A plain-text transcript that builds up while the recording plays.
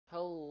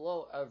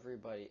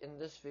everybody, in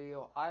this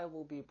video I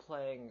will be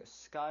playing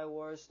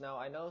Skywars. Now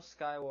I know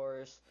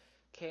Skywars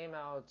came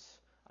out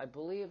I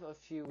believe a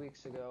few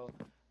weeks ago,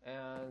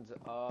 and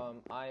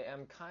I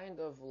am kind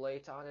of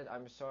late on it.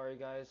 I'm sorry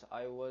guys,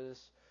 I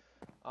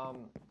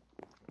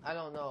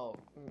don't know,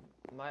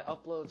 my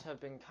uploads have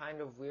been kind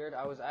of weird.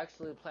 I was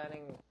actually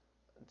planning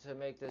to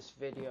make this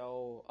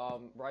video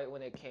right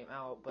when it came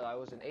out, but I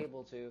wasn't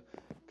able to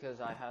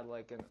because I had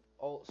like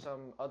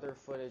some other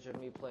footage of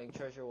me playing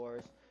Treasure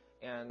Wars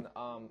and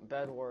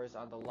Bed Wars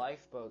on the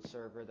Lifeboat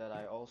server that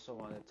I also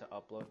wanted to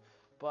upload,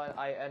 but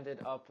I ended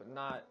up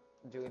not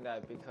doing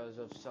that because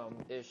of some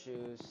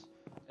issues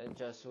and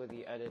just with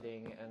the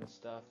editing and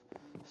stuff.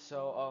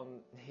 So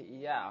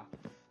yeah,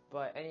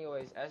 but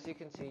anyways, as you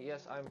can see,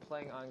 yes, I'm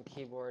playing on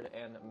keyboard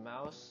and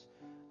mouse.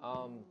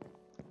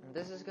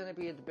 This is going to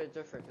be a bit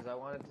different because I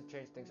wanted to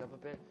change things up a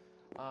bit.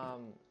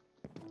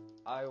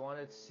 I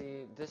wanted to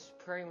see this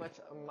pretty much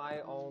my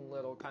own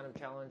little kind of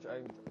challenge.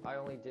 I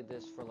only did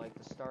this for like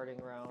the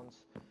starting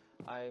rounds,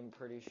 I'm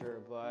pretty sure,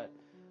 but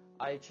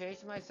I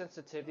changed my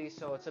sensitivity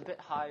so it's a bit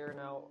higher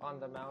now on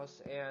the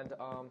mouse, and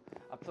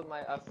I put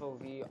my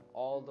FOV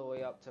all the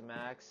way up to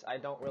max. I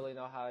don't really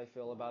know how I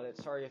feel about it.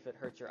 Sorry if it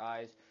hurts your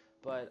eyes,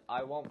 but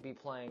I won't be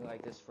playing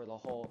like this for the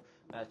whole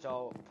match.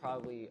 I'll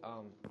probably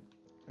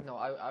no,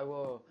 I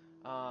will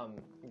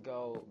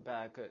go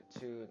back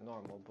to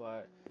normal,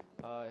 but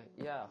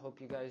yeah, hope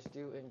you guys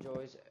do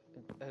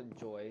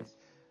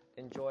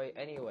enjoy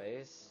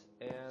anyways,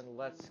 and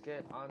let's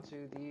get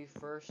onto the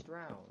first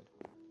round.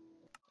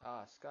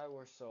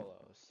 Skywars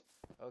solos.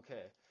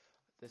 Okay,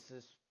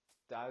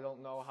 I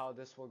don't know how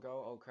this will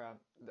go. Oh crap,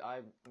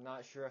 I'm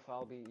not sure if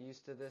I'll be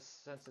used to this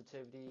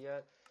sensitivity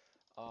yet.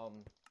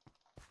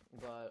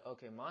 But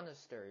okay,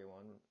 monastery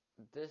one.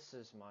 This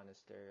is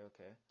monastery,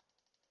 okay.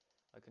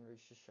 I can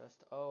reach the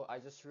chest. Oh, I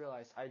just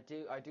realized I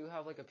do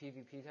have like a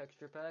PvP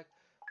texture pack,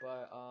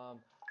 but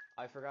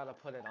I forgot to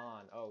put it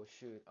on. Oh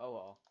shoot. Oh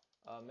well.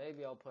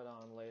 Maybe I'll put it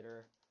on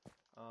later.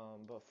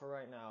 But for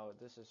right now,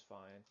 this is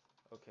fine.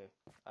 Okay,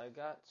 I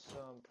got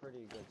some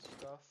pretty good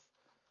stuff.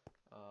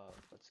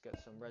 Let's get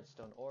some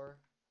redstone ore.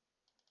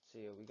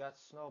 See, we got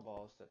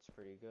snowballs. That's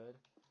pretty good.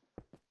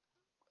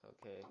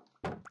 Okay.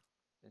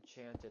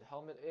 Enchanted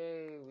helmet.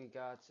 Hey, we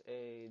got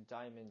a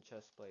diamond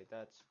chestplate.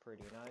 That's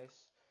pretty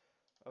nice.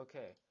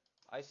 Okay,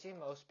 I see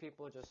most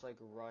people just like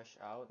rush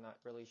out, not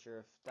really sure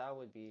if that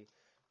would be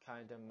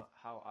kind of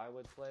how I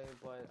would play,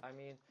 but I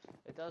mean,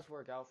 it does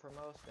work out for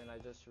most, and I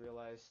just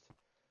realized,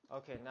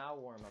 okay, now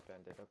warm-up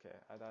ended. Okay,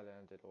 I thought it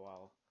ended a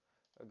while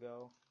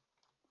ago.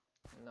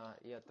 Not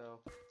yet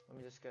though. Let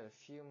me just get a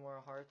few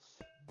more hearts,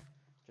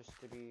 just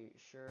to be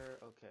sure.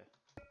 Okay.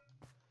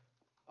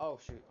 Oh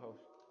shoot, oh.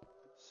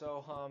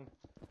 So,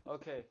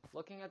 okay,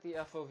 looking at the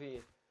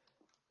FOV,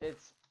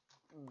 it's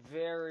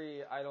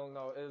very, I don't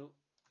know, it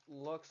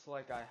looks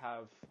like I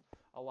have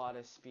a lot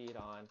of speed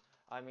on.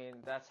 I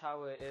mean, that's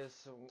how it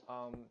is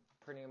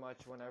pretty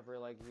much whenever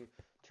like you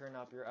turn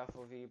up your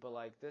FOV, but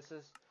like this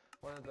is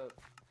one of the...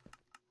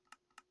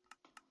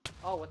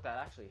 Oh, what, that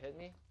actually hit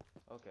me?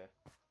 Okay.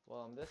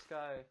 Well, this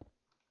guy,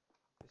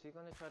 is he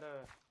gonna try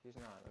to... He's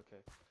not,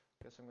 okay.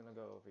 Guess I'm gonna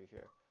go over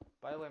here.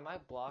 By the way, my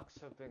blocks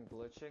have been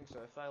glitching, so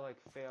if I like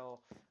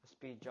fail a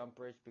speed jump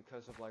bridge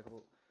because of like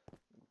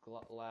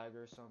lag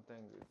or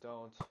something,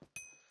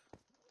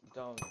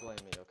 don't blame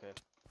me, okay?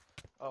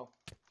 Oh,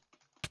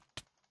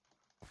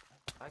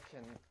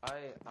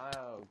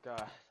 oh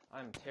god,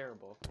 I'm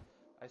terrible.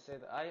 I say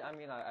that, I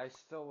mean, I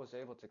still was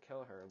able to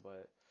kill her,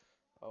 but,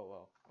 oh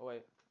well. Oh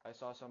wait, I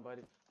saw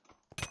somebody.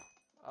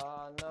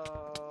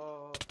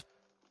 No.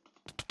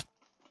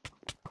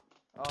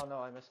 Oh no,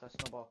 I missed that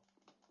snowball.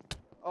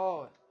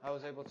 Oh, I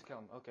was able to kill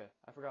him. Okay,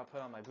 I forgot to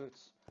put on my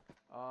boots.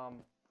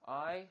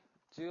 I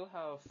do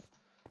have...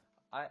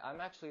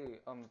 I'm actually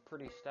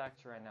pretty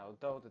stacked right now,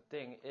 though the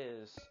thing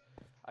is,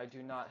 I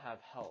do not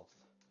have health.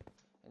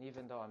 And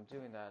even though I'm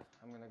doing that,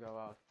 I'm gonna go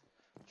out,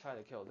 try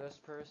to kill this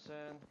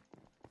person.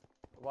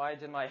 Why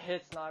did my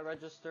hits not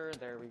register?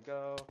 There we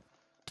go.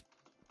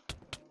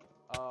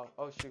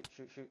 Oh shoot.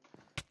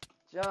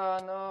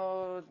 Yeah,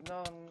 no.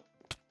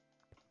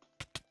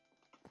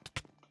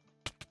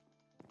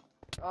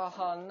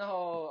 Oh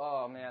no,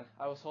 oh man,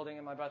 I was holding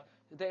in my breath.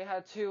 They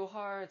had 2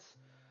 hearts.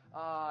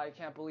 I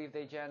can't believe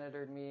they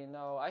janitored me.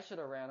 No, I should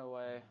have ran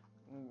away.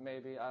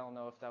 Maybe, I don't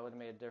know if that would have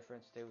made a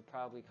difference. They would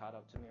probably caught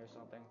up to me or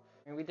something.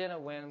 I mean, we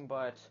didn't win,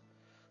 but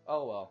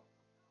oh well.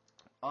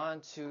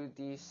 On to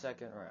the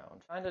second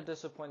round. Kinda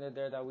disappointed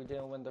there that we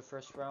didn't win the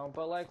first round,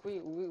 but like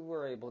we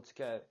were able to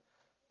get,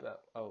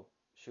 but oh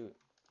shoot.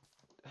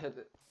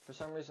 For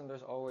some reason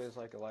there's always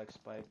like a lag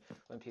spike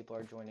when people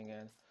are joining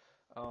in.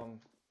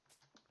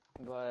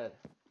 But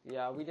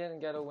yeah, we didn't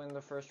get a win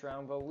the first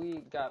round, but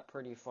we got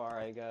pretty far,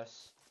 I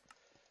guess.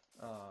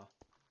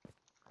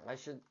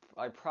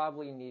 I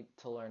probably need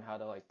to learn how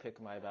to like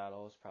pick my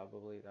battles,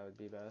 probably, that would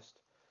be best.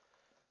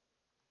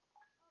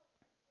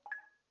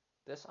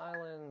 This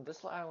island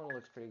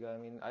looks pretty good. I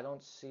mean, I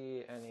don't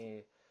see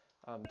any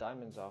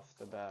diamonds off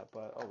the bat,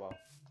 but oh well.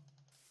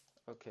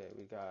 Okay,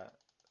 we got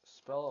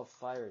Spell of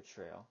Fire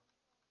Trail.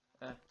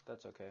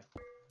 That's okay.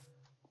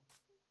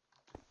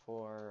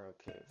 4,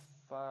 okay,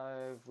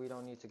 5. We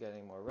don't need to get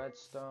any more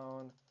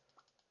redstone.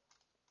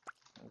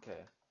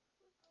 Okay,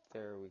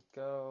 there we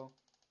go.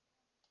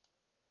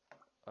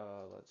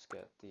 Let's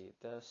get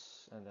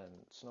this, and then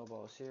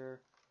snowballs here,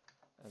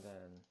 and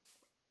then,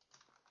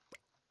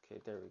 okay,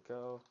 there we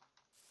go.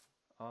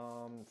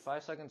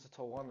 5 seconds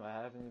until 1,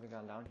 I haven't even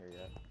gone down here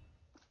yet.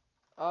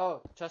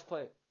 Oh, chest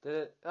plate. Did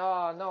it?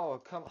 Oh,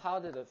 no, how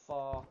did it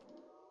fall?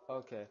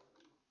 Okay.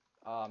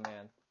 Oh,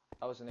 man.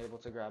 I wasn't able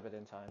to grab it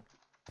in time.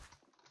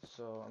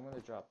 So, I'm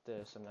gonna drop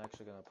this. I'm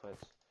actually gonna put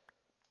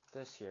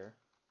this here.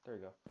 There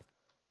you go.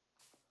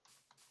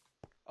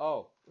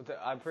 Oh,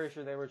 I'm pretty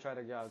sure they were trying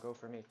to go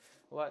for me.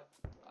 What?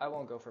 I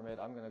won't go for mid.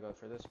 I'm gonna go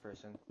for this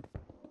person.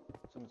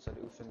 Someone said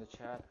oof in the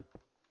chat.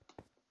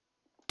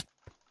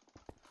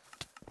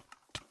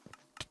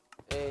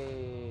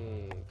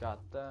 Hey, got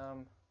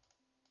them.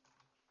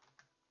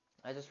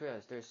 I just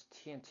realized there's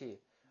TNT.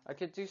 I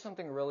could do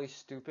something really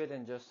stupid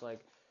and just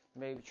like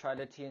maybe try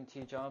to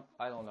TNT jump.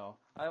 I don't know.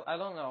 I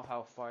don't know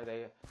how far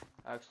they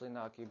actually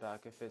knock you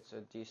back if it's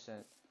a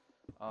decent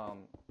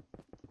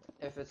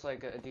if it's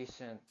like a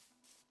decent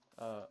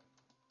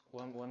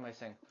what am I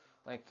saying?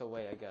 Like the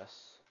way, I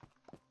guess.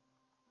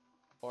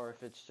 Or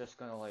if it's just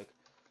gonna like,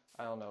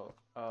 I don't know,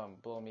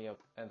 blow me up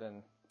and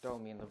then throw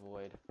me in the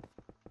void.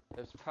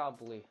 It's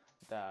probably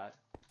that,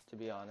 to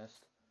be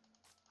honest.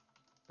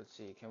 Let's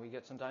see, can we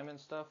get some diamond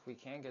stuff? We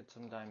can get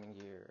some diamond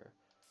gear.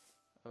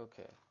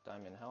 Okay,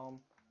 diamond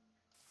helm.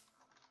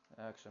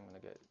 Actually, I'm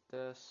gonna get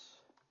this.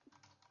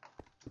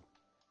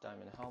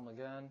 Diamond helm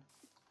again.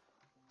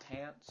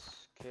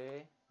 Pants,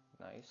 okay,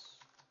 nice.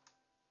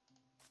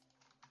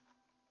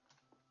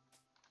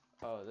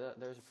 Oh,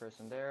 there's a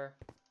person there.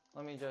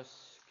 Let me just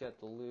get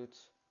the loot.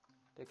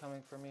 They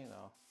coming for me?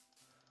 No.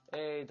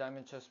 Hey,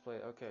 diamond chest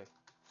plate. Okay,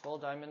 full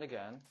diamond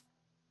again.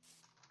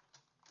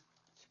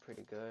 It's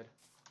pretty good.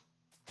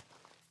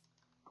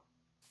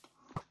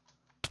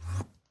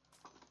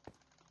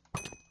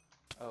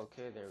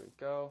 Okay, there we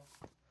go.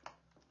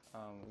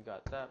 We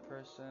got that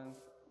person.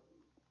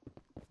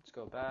 Let's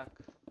go back.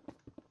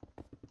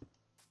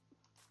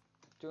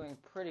 Doing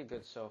pretty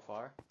good so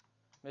far.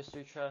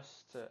 Mystery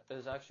chest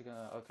is actually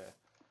gonna, okay.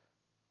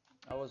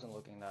 I wasn't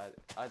looking that.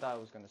 I thought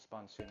it was gonna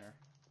spawn sooner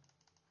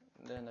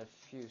than a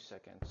few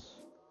seconds.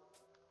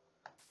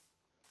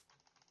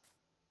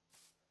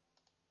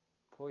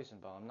 Poison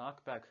bomb,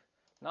 knockback,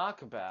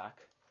 knockback,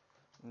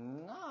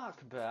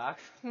 knockback.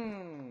 I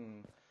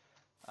don't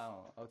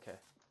know. Okay,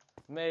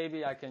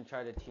 maybe I can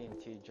try to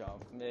TNT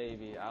jump.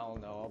 Maybe, I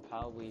don't know. I'll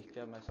probably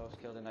get myself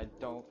killed, and I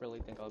don't really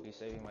think I'll be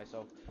saving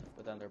myself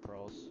with ender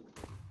pearls.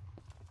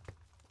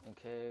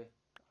 Okay,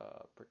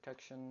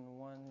 protection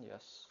 1,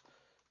 yes.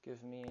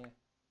 Give me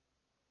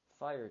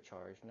fire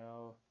charge,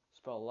 no.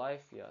 Spell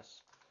life,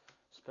 yes.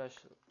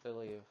 Special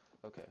believe,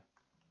 okay.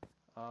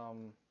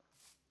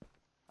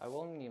 I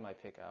will need my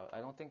pick out. I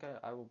don't think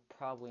I will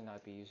probably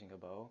not be using a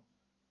bow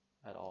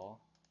at all.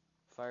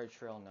 Fire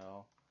trail,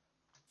 no.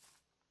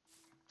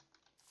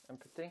 I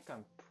think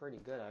I'm pretty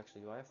good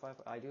actually. Do I have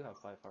 5? I do have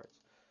 5 hearts.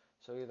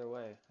 So either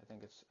way, I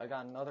think I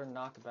got another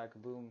knockback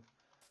boom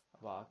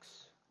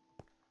box.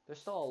 There's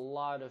still a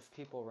lot of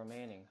people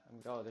remaining.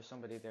 Oh, there's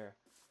somebody there.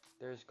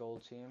 There's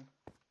gold team.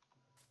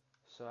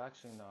 So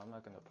actually, no, I'm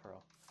not gonna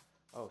pearl.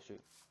 Oh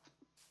shoot,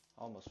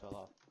 almost fell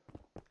off.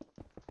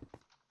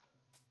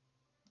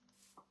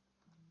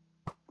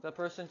 That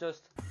person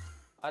just,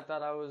 I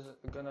thought I was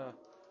gonna,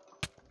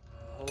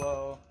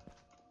 hello.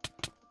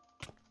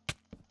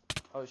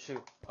 Oh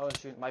shoot,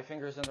 my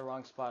finger's in the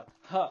wrong spot.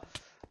 Ha!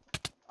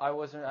 I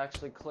wasn't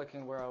actually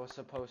clicking where I was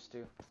supposed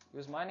to. He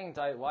was mining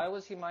why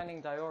was he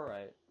mining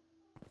diorite?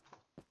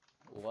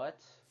 What?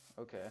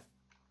 Okay.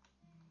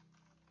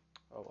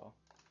 Oh well.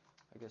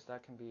 I guess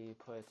that can be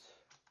put.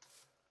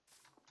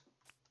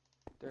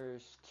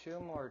 There's 2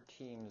 more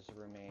teams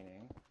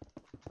remaining.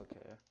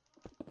 Okay.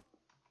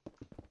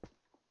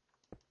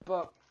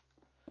 But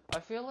I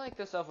feel like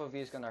this FOV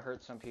is gonna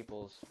hurt some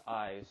people's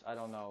eyes. I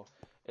don't know.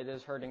 It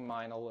is hurting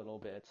mine a little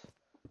bit.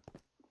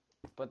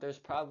 But there's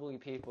probably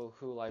people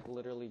who like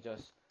literally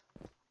just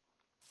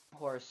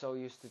who are so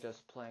used to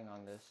just playing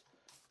on this.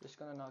 Just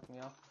gonna knock me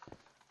off.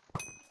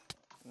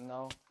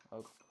 No.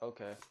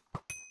 Okay.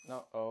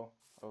 No. Oh.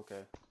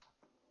 Okay.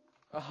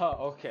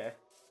 Okay.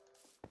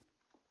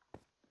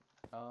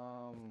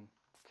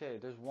 Okay,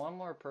 there's one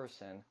more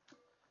person.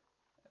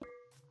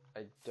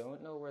 I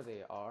don't know where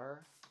they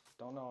are.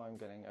 Don't know I'm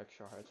getting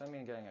extra hearts. I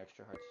mean, getting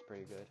extra hearts is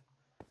pretty good.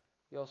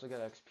 You also get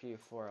XP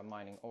for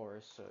mining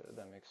ores, so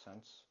that makes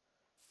sense.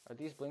 Are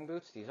these bling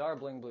boots? These are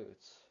bling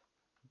boots.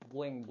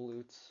 Bling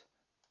boots.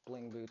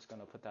 Bling boots,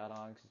 gonna put that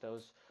on, because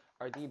those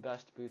are the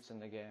best boots in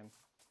the game,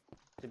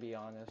 to be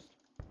honest.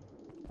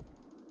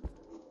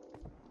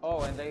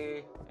 Oh, and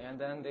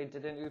then they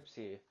did an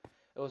oopsie.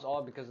 It was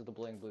all because of the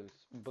bling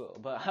boots.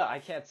 But I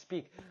can't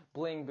speak.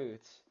 Bling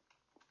boots.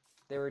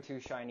 They were too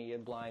shiny,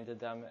 it blinded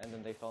them, and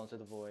then they fell into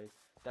the void.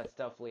 That's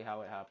definitely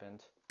how it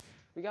happened.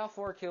 We got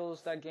 4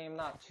 kills that game,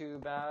 not too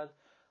bad.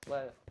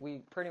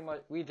 we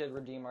did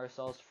redeem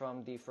ourselves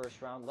from the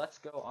first round. Let's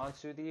go on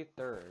to the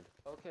third.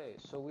 Okay,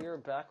 so we are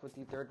back with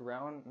the third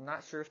round.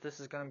 Not sure if this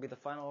is going to be the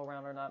final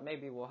round or not.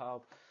 Maybe we'll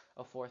have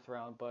a fourth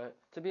round, but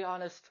to be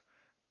honest,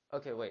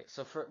 okay, wait.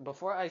 So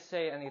before I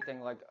say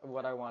anything like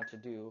what I want to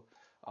do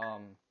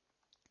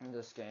in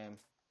this game,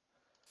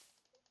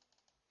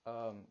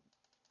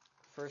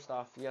 first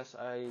off, yes,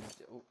 I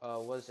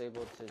was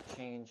able to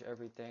change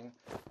everything.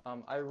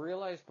 I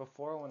realized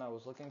before when I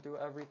was looking through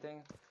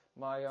everything,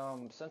 my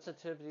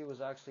sensitivity was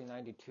actually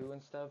 92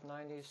 instead of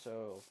 90,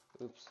 so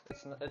oops,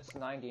 it's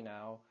 90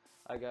 now,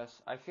 I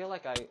guess. I feel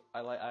like I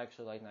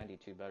actually like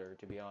 92 better,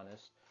 to be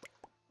honest.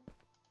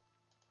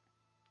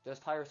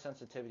 Just higher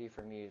sensitivity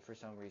for me, for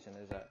some reason,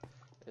 is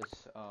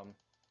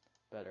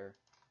better.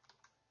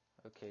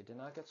 Okay, did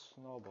not get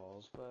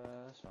snowballs, but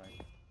that's fine.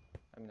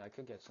 I mean, I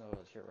could get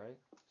snowballs here, right?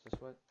 Is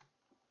this what?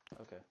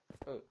 Okay.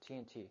 Oh,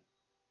 TNT.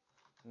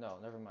 No,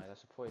 never mind.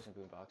 That's a poison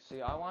boombox.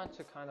 See, I want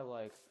to kind of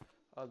like,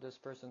 this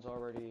person's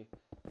already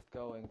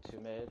going to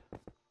mid.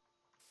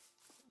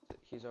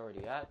 He's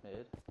already at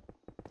mid.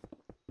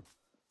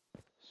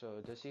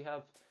 So does he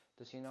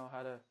know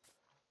how to?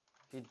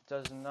 He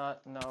does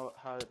not know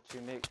how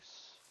to make.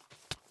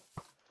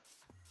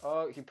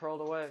 Oh, he pearled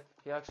away.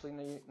 He actually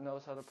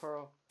knows how to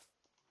pearl.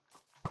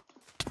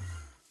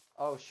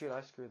 Oh shoot,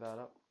 I screwed that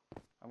up.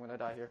 I'm gonna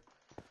die here.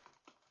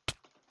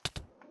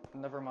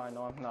 Never mind,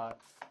 no I'm not.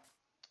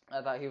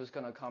 I thought he was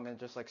gonna come and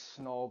just like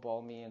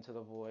snowball me into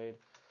the void.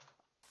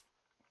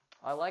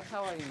 I like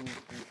how I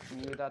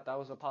knew that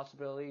was a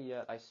possibility,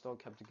 yet I still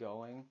kept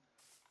going.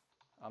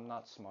 I'm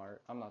not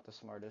smart. I'm not the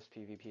smartest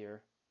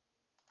PvPer.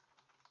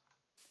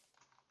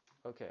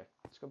 Okay,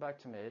 let's go back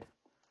to mid.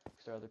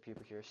 Because there are other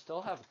people here.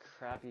 Still have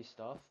crappy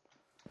stuff.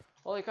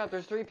 Holy crap,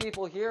 there's 3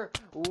 people here.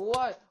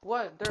 What?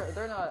 What?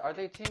 They're not. Are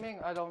they teaming?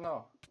 I don't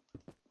know.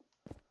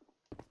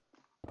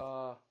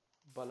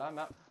 But I'm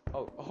out.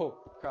 Oh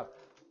crap.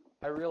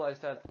 I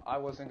realized that I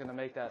wasn't gonna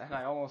make that, and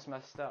I almost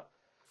messed up.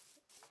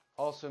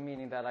 Also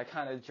meaning that I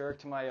kind of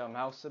jerked my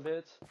mouse a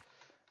bit.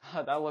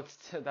 that looks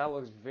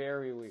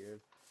very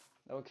weird.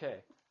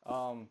 Okay.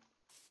 No,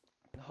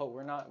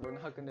 we're not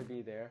gonna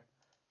be there.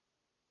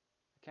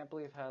 I can't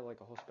believe I had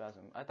like a whole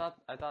spasm. I thought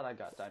I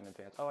got diamond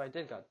pants. Oh, I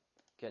did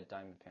get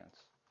diamond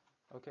pants.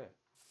 Okay.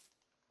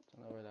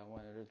 Don't know where that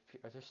went.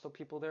 Are there still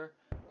people there?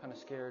 I'm kind of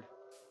scared.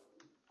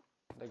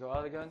 They go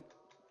out again?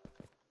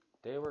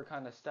 They were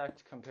kind of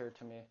stacked compared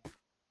to me.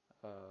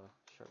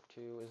 Sharp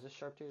 2. Is this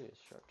Sharp 2? It's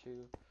Sharp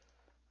 2.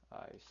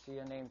 I see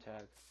a name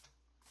tag.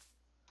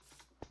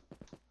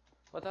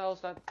 What the hell is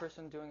that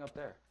person doing up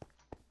there?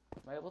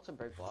 Am I able to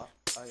break block?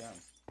 I am.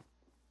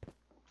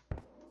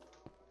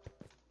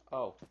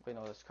 Oh, wait,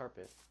 no, that's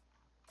carpet.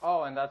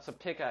 Oh, and that's a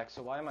pickaxe,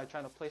 so why am I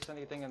trying to place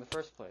anything in the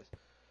first place?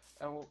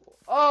 And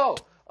oh,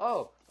 no,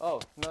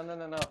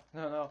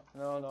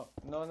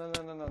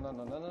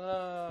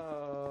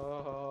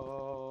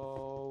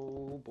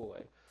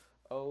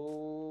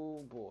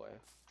 oh boy,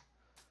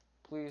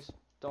 please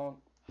don't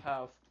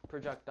have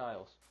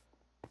projectiles.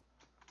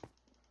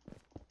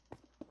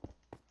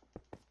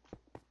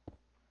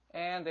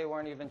 And they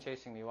weren't even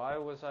chasing me. Why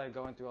was I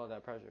going through all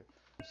that pressure?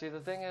 See, the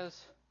thing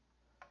is,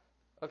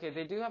 okay,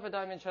 they do have a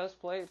diamond chest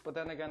plate, but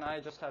then again, I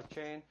just have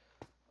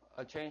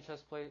a chain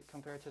chest plate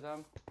compared to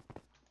them.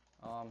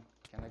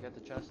 Can I get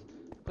the chest?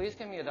 Please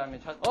give me a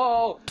diamond chest.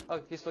 Oh,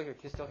 he's still here.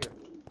 He's still here.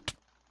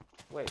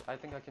 Wait, I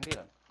think I can beat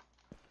him.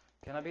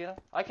 Can I beat him?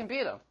 I can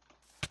beat him.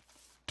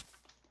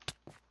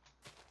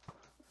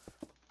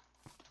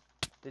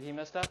 Did he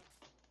miss that?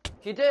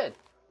 He did.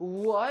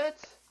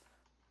 What?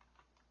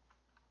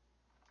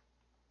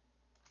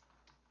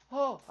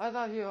 Oh, I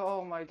thought he.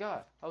 Oh my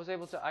god. I was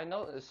able to. I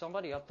know there's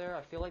somebody up there.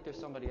 I feel like there's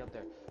somebody up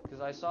there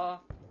because I saw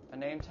a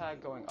name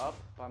tag going up,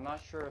 but I'm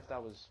not sure if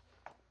that was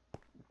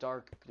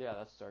dark. Yeah,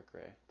 that's dark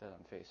gray that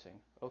I'm facing.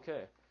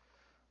 Okay.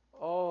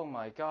 Oh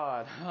my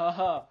god.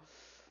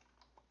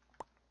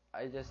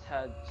 I just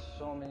had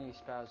so many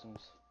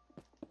spasms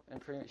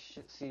and pretty much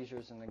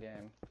seizures in the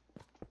game.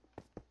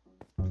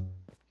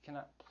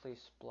 Cannot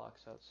place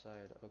blocks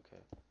outside.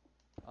 Okay.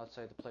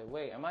 Outside the play.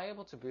 Wait, am I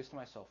able to boost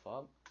myself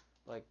up?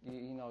 Like,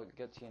 you know,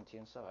 get TNT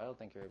and stuff? I don't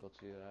think you're able to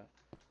do that.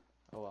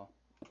 Oh well.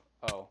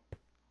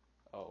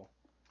 Oh.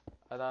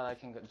 I thought I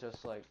can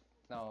just, like,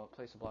 no,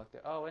 place a block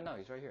there. Oh, wait, no,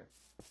 he's right here.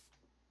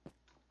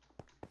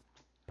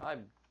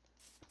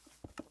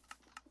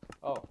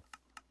 Oh.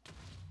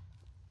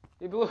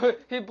 He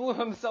blew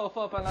himself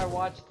up and I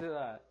watched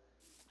that.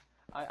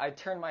 I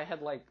turned my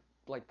head like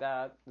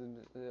that.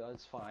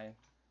 It's fine.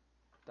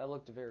 That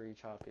looked very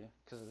choppy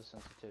because of the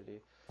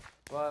sensitivity.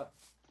 But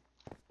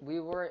we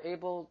were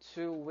able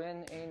to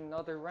win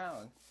another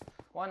round.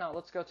 Why not?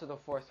 Let's go to the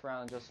 4th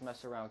round and just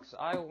mess around because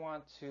I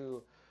want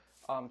to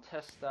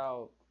test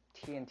out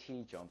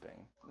TNT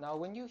jumping. Now,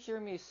 when you hear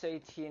me say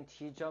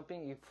TNT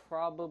jumping, you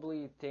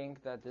probably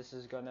think that this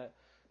is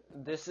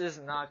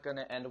not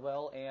gonna end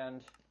well,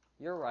 and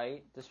you're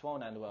right. This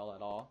won't end well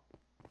at all.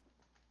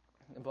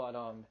 But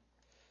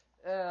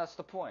that's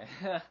the point.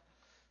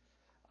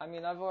 I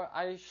mean,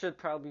 I should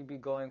probably be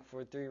going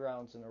for 3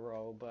 rounds in a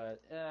row,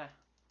 but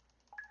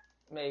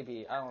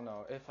maybe, I don't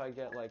know, if I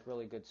get like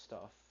really good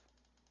stuff,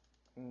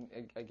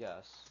 I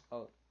guess.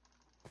 Oh,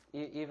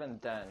 even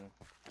then,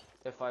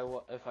 if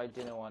I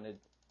didn't want to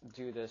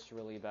do this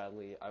really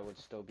badly, I would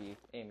still be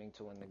aiming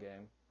to win the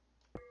game,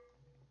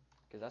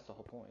 because that's the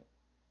whole point.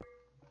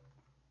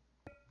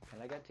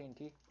 Can I get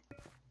TNT?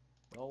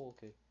 Oh,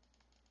 okay.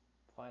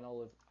 Fine, I'll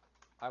live.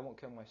 I won't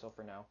kill myself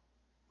for now.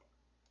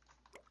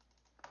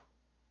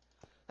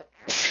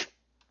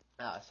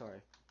 Ah, sorry.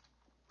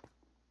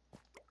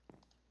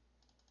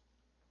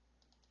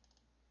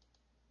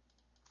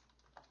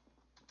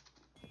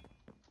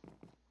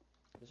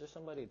 Is there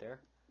somebody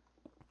there?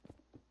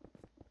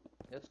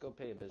 Let's go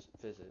pay a visit.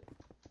 There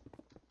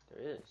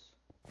is.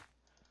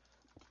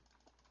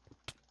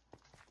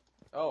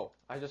 Oh,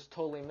 I just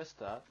totally missed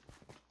that.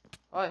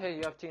 Oh, hey,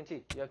 you have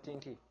TNT. You have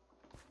TNT.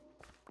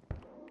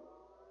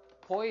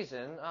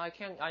 Poison?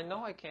 I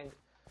know I can't.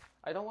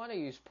 I don't want to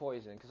use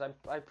poison because I'm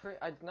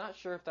not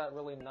sure if that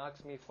really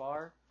knocks me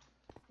far.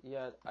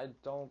 Yet I'm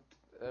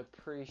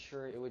pretty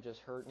sure it would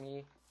just hurt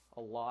me a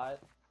lot.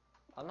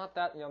 I'm not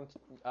that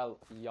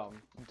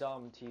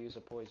dumb to use a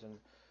poison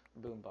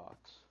boombox.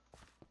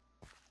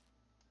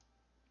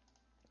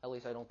 At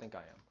least I don't think I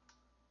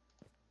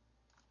am.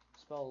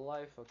 Spell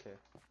life, okay.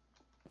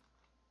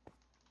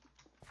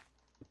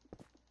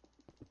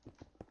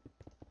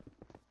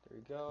 There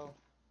we go.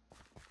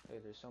 Hey,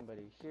 there's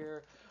somebody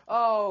here.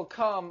 Oh,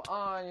 come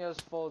on, yes,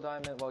 full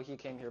diamond. Well, he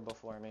came here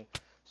before me,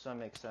 so it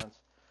makes sense.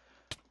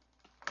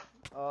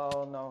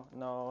 Oh, no,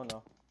 no,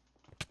 no.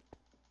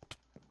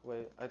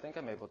 Wait, I think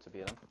I'm able to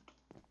beat him.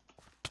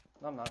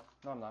 No, I'm not.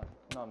 No, I'm not.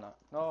 No, I'm not.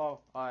 No,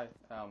 I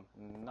am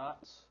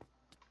not.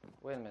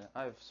 Wait a minute,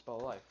 I have spell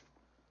life.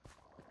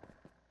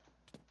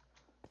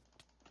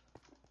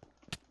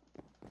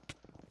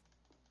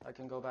 I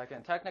can go back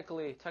in.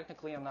 Technically,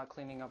 I'm not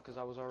cleaning up because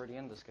I was already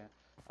in this game.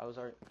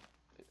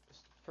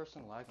 This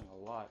person lagging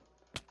a lot.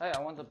 Hey,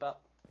 I want the bell.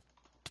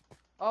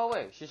 Oh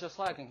wait, she's just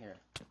lagging here.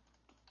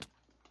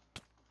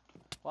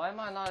 Why am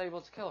I not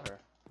able to kill her?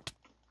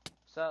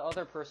 So that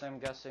other person, I'm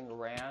guessing,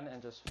 ran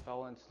and just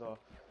fell into the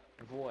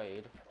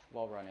void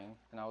while running,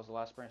 and I was the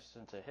last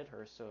person to hit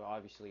her, so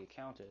obviously it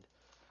counted.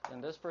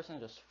 And this person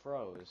just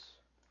froze.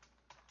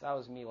 That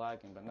was me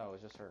lagging, but no, it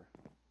was just her.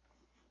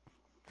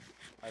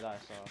 I saw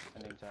a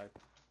name tag.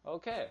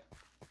 Okay.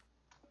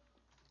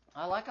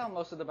 I like how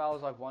most of the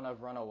battles I've won,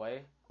 I've run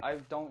away. I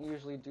don't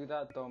usually do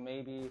that, though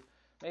maybe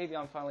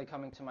I'm finally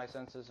coming to my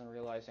senses and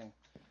realizing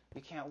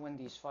you can't win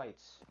these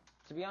fights.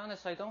 To be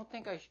honest, I don't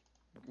think I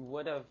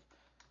would have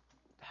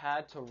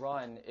had to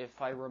run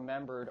if I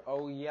remembered,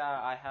 oh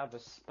yeah, I have a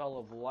spell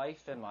of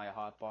life in my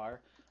hotbar.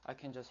 I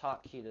can just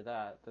hotkey to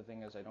that. The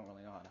thing is, I don't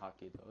really know how to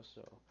hotkey those,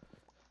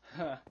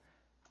 so...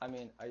 I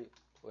mean,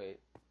 wait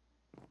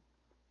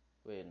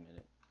a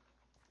minute.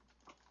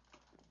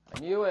 I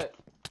knew it!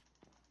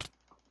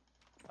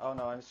 Oh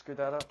no, I screwed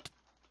that up.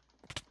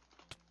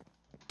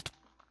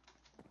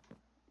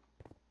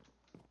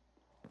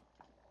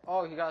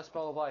 Oh, he got a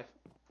spell of life.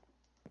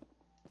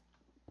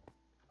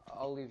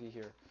 I'll leave you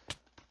here.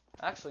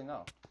 Actually,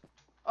 no.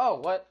 Oh,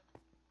 what?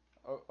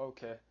 Oh,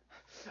 okay.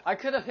 I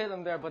could have hit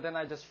him there, but then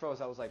I just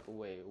froze. I was like,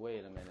 wait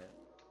a minute.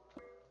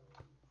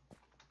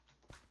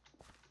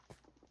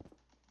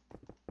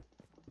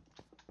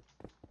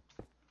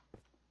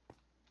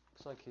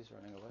 Looks like he's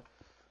running away.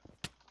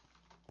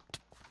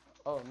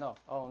 Oh no,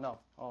 oh no,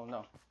 oh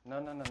no. No,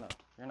 no, no, no.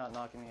 You're not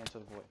knocking me into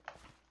the void.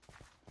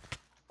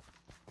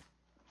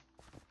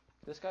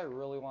 This guy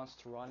really wants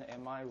to run,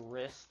 and my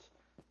wrist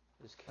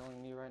is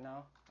killing me right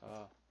now.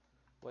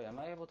 Wait, am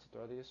I able to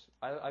throw these?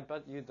 I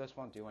bet you this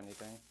won't do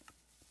anything.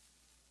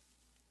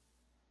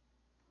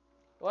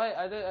 Wait,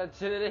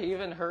 did it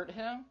even hurt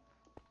him?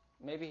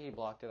 Maybe he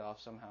blocked it off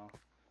somehow.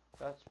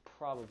 That's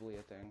probably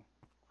a thing.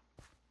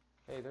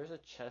 Hey, there's a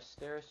chest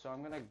there, so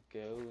I'm gonna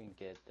go and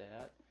get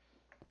that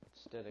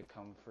instead of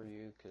come for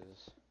you,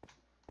 because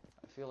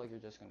I feel like you're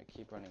just gonna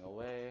keep running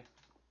away.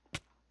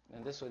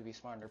 And this would be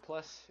smarter.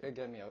 Plus, it'd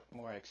get me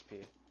more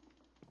XP.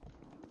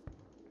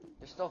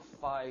 There's still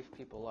 5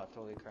 people left,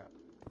 holy crap.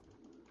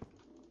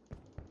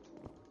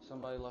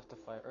 Somebody left the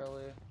fight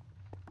early.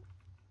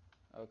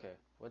 Okay,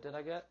 what did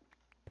I get?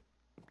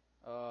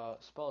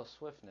 Spell of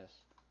swiftness.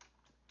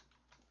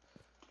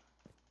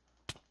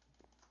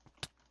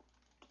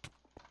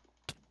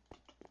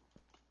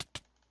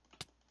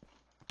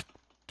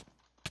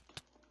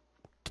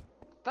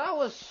 That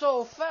was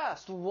so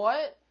fast!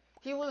 What?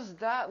 He was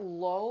that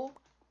low?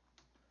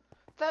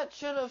 That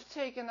should have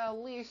taken at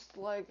least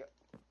like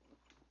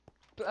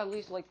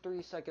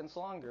 3 seconds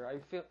longer. I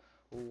feel...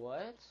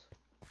 What?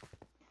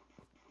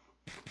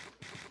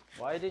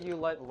 Why did you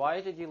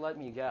let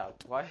me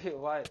gap? Why,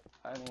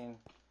 I mean,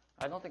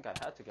 I don't think I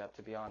had to gap,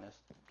 to be honest.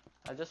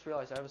 I just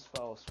realized I have a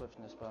spell of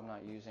swiftness, but I'm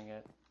not using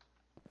it.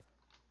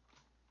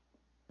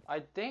 I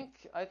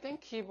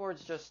think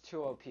keyboard's just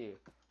too OP.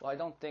 Well, I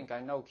don't think,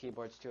 I know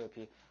keyboard's too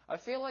OP. I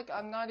feel like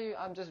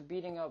I'm just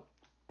beating up...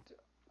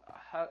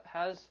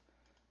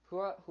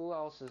 who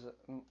else is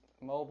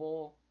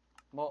Mobile.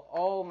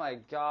 Oh my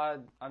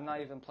god, I'm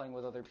not even playing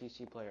with other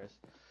PC players.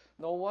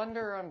 No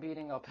wonder I'm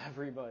beating up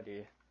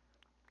everybody.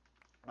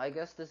 I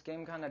guess this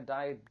game kind of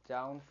died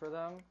down for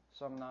them,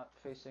 so I'm not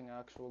facing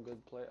actual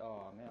good play.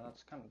 Oh man,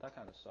 that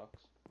kind of sucks.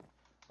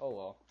 Oh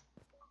well.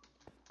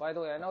 By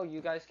the way, I know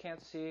you guys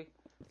can't see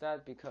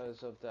that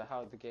because of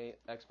how the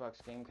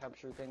Xbox game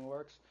capture thing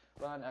works,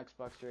 but on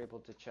Xbox you're able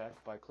to check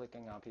by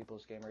clicking on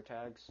people's gamer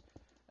tags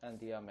and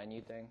the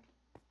menu thing.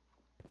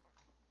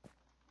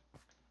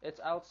 It's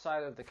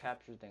outside of the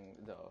capture thing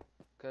though,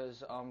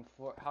 because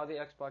for how the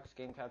Xbox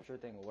game capture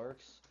thing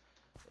works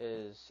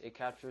is it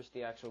captures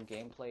the actual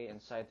gameplay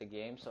inside the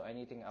game, so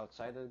anything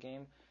outside of the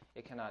game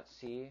it cannot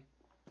see,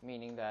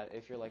 meaning that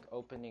if you're like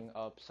opening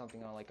up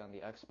something on the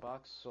Xbox,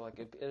 so like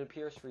it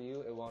appears for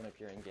you, it won't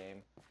appear in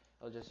game.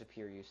 It'll just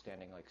appear you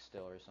standing like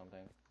still or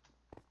something.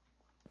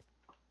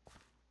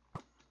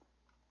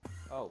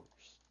 Oh,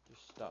 you're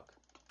stuck.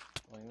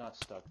 Well, you're not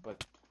stuck,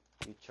 but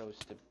you chose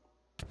to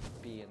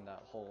be in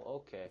that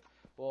hole. Okay.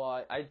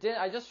 Well, I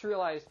just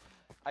realized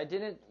I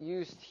didn't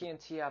use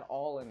TNT at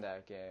all in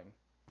that game.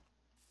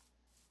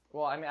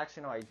 Well, I mean,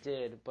 actually, no, I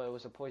did, but it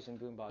was a poison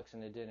boombox,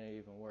 and it didn't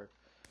even work.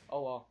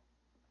 Oh, well.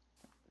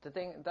 The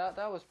thing, that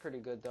was pretty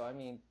good, though. I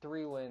mean,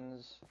 3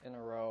 wins in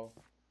a row.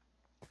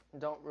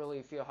 Don't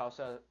really feel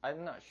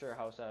I'm not sure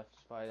how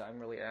satisfied I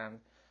really am,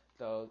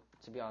 though,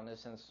 to be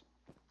honest, since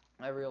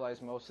I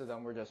realized most of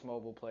them were just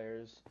mobile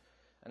players,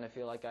 and I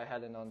feel like I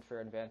had an unfair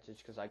advantage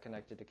because I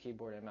connected the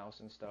keyboard and mouse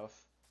and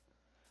stuff.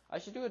 I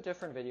should do a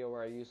different video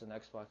where I use an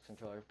Xbox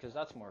controller, because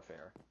that's more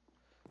fair.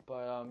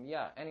 But,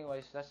 yeah,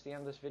 anyways, that's the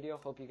end of this video.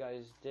 Hope you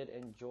guys did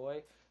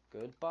enjoy.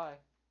 Goodbye.